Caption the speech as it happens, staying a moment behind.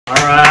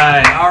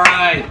All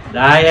right.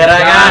 Dai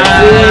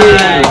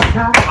ragazzi!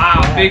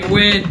 Wow, big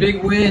win,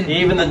 big win.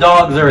 Even the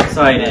dogs are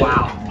excited.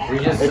 Wow, we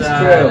just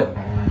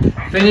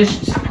It's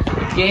finished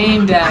a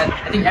game that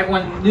I think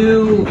everyone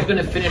knew was going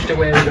to finish the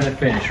way it was going to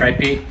finish, right,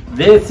 Pete?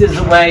 This is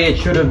the way it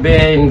should have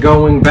been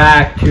going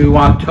back to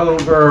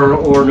October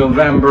or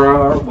November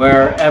or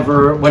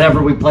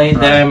whenever we played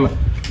them.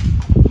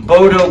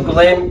 Bodo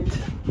Glimt,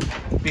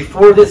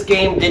 before this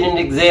game didn't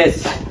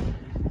exist.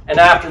 And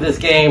after this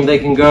game, they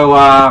can go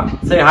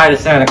say hi to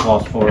Santa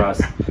Claus for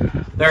us.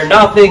 They're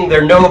nothing.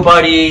 They're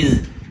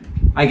nobodies.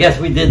 I guess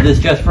we did this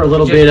just for a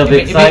little bit of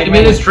excitement. It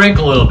made us drink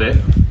a little bit.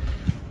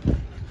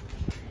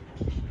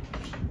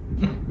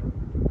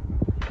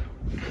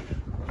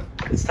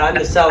 It's time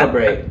to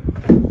celebrate.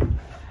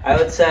 I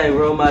would say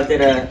Roma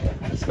did a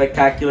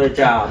spectacular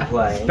job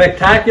playing.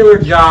 Spectacular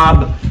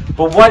job.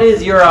 But what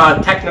is your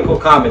technical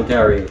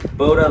commentary?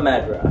 Bodo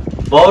Medra.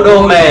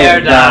 Bodo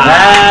Medra.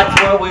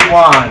 That's what we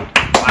want.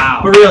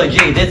 Wow. But really,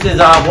 gee, this is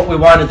what we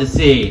wanted to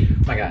see.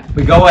 Oh my God.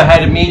 We go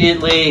ahead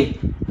immediately.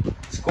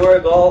 Score a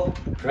goal.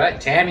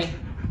 Right, Tammy.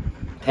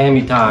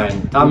 Tammy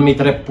time. Tammy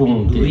 3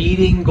 punti.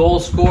 Leading goal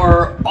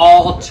scorer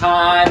all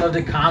time of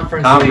the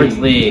Conference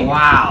League.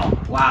 Wow.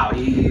 Wow,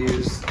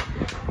 he's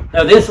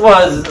Now this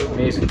was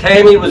amazing.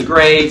 Tammy was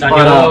great,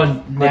 but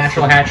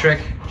natural hat trick.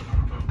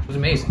 It was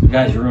amazing. You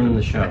guys are ruining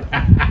the show.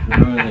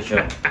 You're ruining the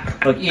show.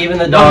 Look, even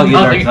the doggies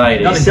are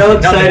excited. He's so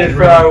excited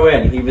for our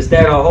win. He was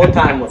there the whole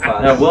time with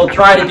us. Now, we'll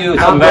try to do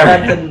some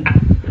better.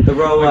 The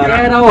Roma. I'm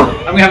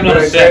gonna have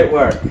another great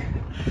work.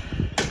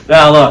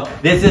 Now look,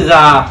 this is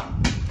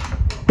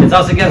it's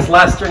us against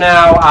Leicester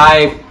now.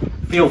 I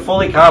feel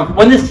fully confident.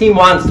 When this team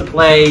wants to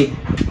play,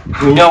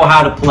 we know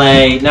how to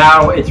play.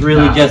 Now it's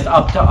really just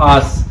up to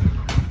us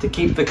to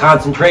keep the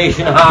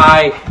concentration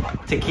high,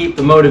 to keep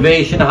the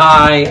motivation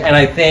high, and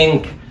I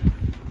think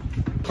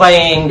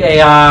playing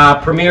a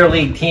Premier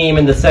League team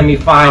in the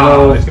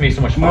semifinals, it's gonna be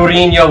so much fun.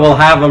 Mourinho will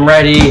have them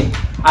ready.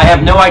 I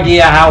have no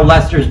idea how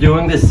Leicester's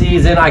doing this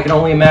season. I can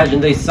only imagine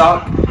they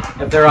suck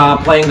if they're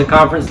playing the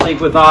Conference League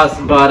with us.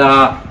 But,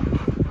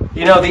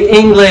 you know, the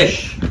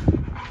English,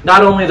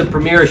 not only the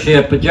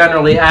Premiership, but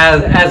generally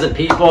as a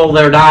people,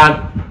 they're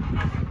not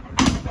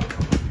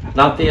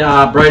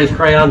the brightest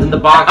crayons in the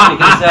box, you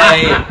can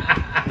say.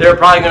 They're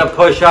probably going to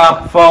push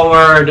up,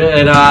 forward,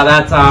 and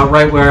that's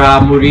right where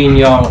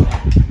Mourinho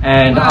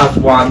and us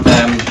want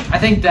them. I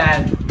think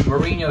that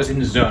Mourinho's in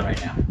the zone right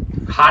now.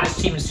 Hottest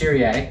team in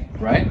Serie A,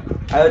 right?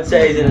 I would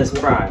say he's in his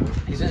prime.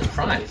 He's in his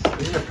prime.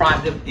 He's in the prime.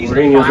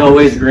 Mourinho's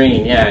always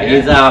green, yeah.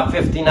 He's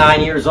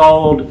 59 years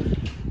old,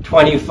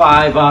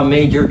 25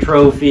 major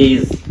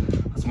trophies.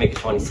 Let's make it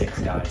 26,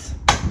 guys.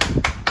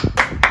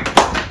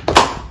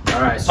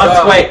 All right, so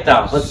Let's wait,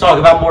 though. Let's talk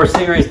about more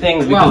serious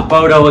things because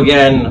Bodo,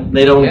 again,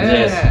 they don't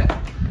exist.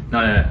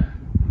 No.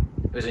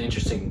 It was an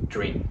interesting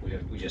dream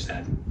we just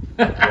had.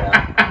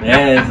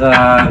 Yeah,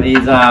 it's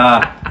these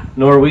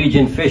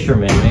Norwegian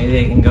fishermen. Maybe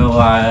they can go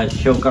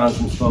choke on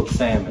some smoked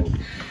salmon.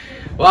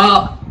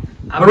 Well,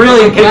 I'm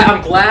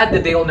glad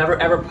that they will never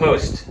ever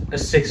post a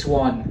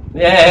 6-1.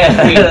 Yeah,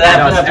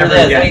 that's after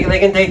this. They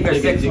can take their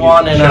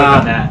 6-1 and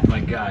that. My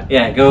God.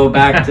 Yeah, go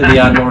back to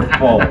the North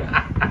Pole.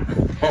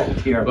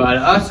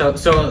 But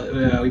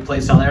so we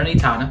played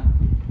Salernitana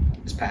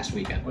this past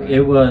weekend. Right?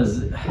 It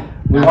was.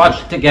 We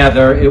watched it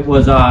together. It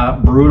was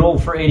brutal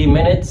for 80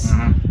 minutes.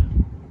 Mm-hmm.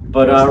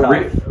 But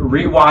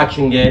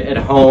rewatching it at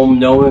home,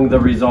 knowing the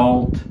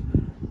result,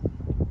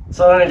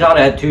 Salernitana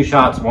had 2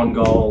 shots, 1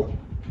 goal.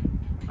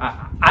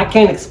 I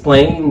can't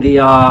explain the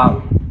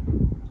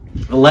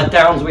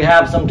letdowns we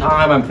have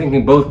sometimes. I'm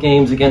thinking both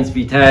games against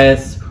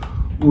Vitesse,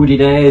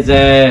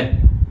 Udinese.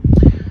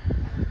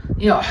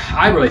 You know,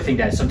 I really think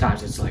that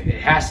sometimes it's like, it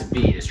has to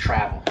be this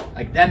travel.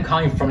 Like them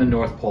coming from the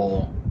North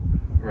Pole,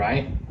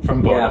 right?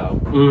 From Bodo.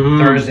 Yeah. Mm-hmm.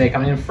 Thursday,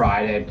 coming in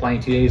Friday,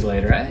 playing 2 days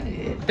later.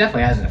 It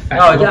definitely has an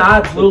effect. No,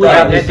 absolutely.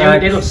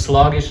 They look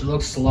sluggish, they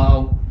look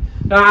slow.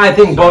 I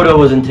think Bodo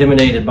was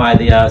intimidated by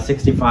the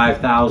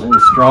 65,000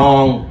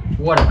 strong.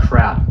 What a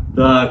crowd.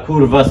 The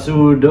Curva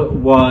Sud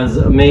was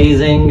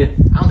amazing.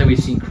 I don't think we've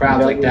seen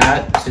crowds like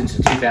that since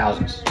the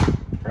 2000s.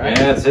 Right?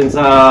 Yeah, since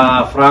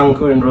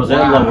Franco and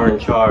Rosella were in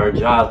charge.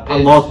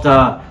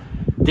 Palotta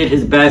did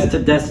his best to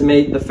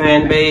decimate the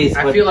fan base.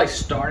 I feel like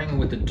starting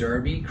with the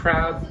Derby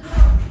crowd,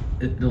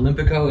 the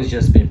Olimpico has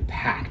just been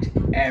packed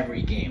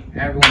every game.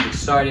 Everyone's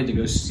excited to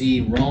go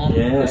see Rome.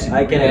 Yeah,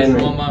 I can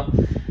Roma.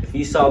 If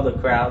you saw the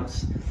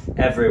crowds,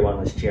 everyone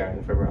was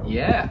cheering for Rome.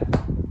 Yeah.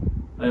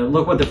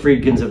 Look what the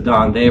Friedkins have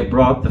done. They have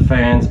brought the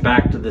fans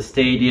back to the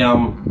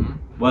stadium,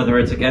 whether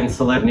it's against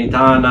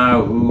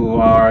Salernitana, who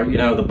are, you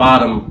know, the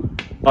bottom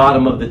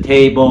of the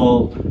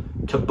table,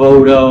 to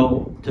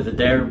Bodo, to the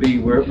Derby.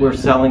 We're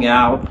selling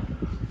out.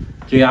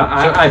 Gee,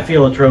 I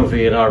feel a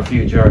trophy in our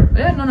future.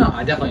 Yeah, no,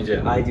 I definitely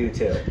do. I do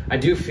too. I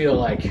do feel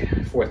like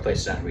 4th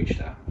place is out of reach,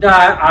 though.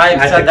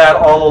 I've said that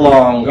all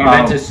along.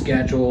 Juventus'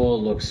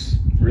 schedule looks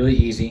really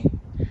easy.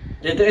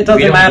 It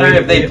doesn't matter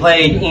if they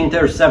played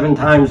Inter 7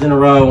 times in a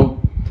row.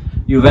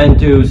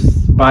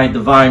 Juventus by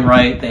divine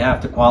right, they have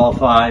to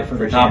qualify for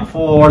the top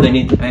 4. They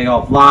need to pay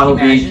off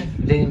Vlahovic. Imagine if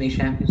they didn't make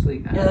Champions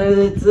League.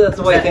 That's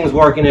the way things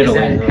work in Italy.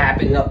 Has that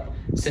happened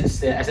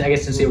since I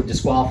guess since they were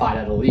disqualified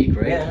out of the league,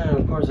 right? Yeah,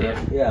 of course.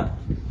 Yeah.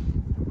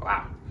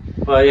 Wow.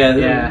 But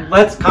yeah,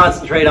 let's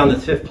concentrate on the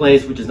 5th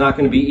place, which is not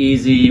going to be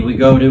easy. We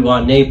go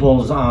to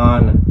Naples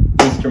on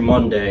Easter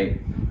Monday.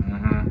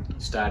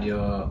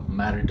 Stadio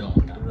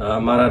Maradona.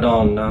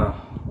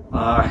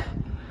 Maradona.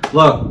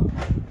 Look,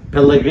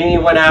 Pellegrini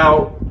went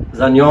out.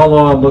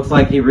 Zaniolo looks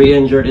like he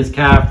re-injured his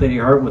calf that he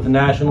hurt with the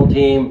national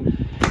team.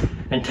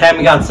 And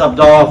Tammy got subbed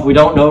off. We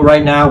don't know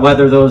right now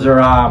whether those are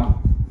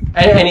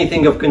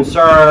anything of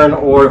concern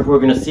or if we're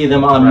going to see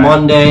them on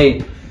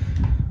Monday.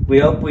 We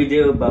hope we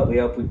do, but we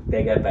hope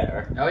they get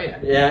better. Oh, yeah.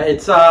 Yeah,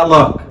 it's,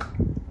 look.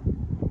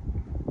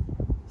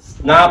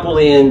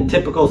 Napoli, in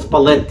typical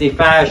Spalletti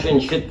fashion,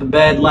 shit the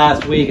bed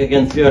last week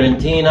against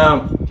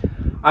Fiorentina.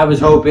 I was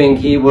hoping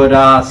he would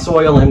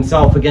soil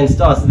himself against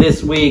us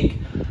this week,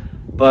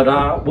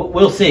 but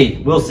we'll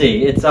see. We'll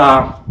see. It's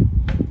a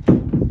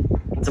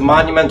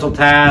monumental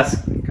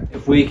task.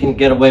 If we can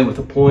get away with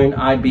a point,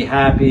 I'd be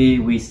happy.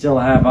 We still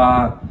have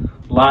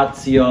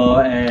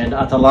Lazio and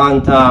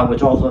Atalanta,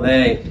 which also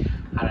they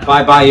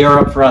bye-bye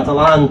Europe for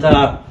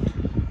Atalanta.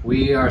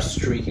 We are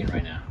streaking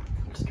right now.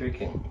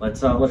 Streaking.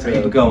 Let's keep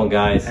it going,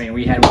 guys. I mean,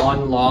 we had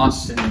one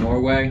loss in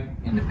Norway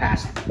in the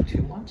past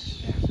 2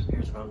 months. Yeah, who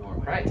cares about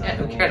Norway? Right? Yeah,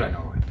 who cares about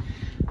Norway?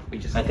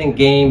 I think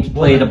games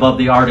played above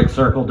the Arctic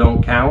Circle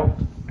don't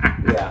count.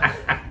 Yeah.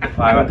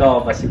 I think all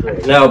of us agree.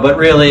 No, but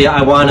really,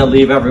 I want to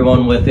leave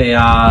everyone with a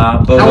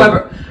Bodo.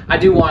 However, I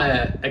do want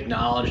to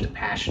acknowledge the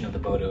passion of the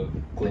Bodo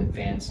Glint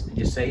fans and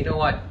just say, you know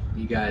what,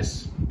 you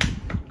guys,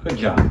 good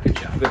job. good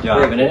job. Good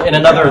job. In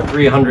another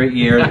 300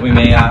 years, we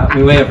may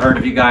have heard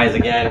of you guys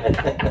again.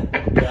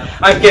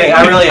 I'm kidding.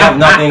 I really have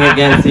nothing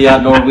against the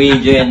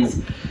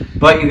Norwegians,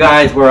 but you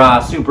guys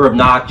were super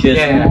obnoxious.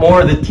 Yeah.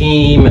 More the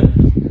team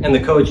and the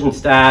coaching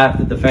staff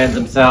than the fans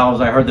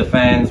themselves. I heard the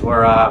fans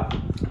were,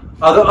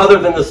 other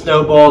than the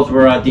snowballs,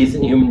 were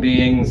decent human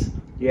beings.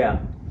 Yeah.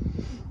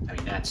 I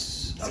mean, that's...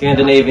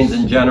 Scandinavians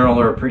in general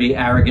are a pretty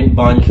arrogant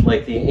bunch,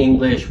 like the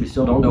English. We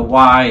still don't know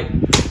why.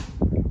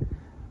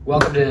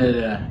 Welcome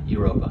to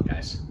Europa,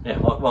 guys. Yeah,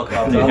 welcome.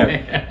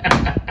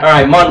 All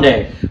right,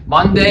 Monday.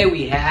 Monday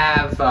we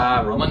have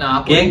Roma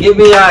Napoli. Give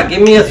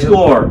me a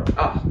score.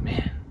 Oh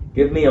man,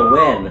 give me a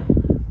win.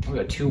 I'm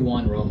going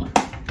 2-1 Roma.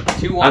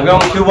 2-1. I'm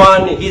going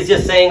 2-1. He's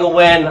just saying a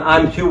win.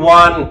 I'm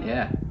 2-1.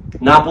 Yeah.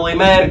 Napoli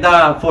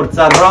merda,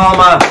 Forza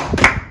Roma.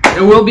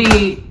 There will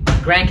be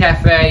Grand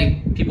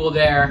Cafe. People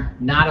there.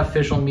 Not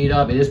official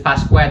meetup. It is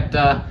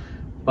Pasquetta,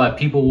 but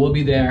people will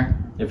be there.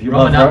 If you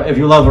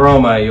love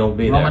Roma, you'll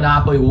be there. Roma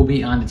Napoli will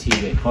be on the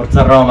TV.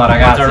 Forza Roma,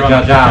 ragazzi. Forza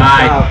Roma. Ciao,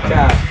 ciao.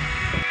 Ciao, ciao.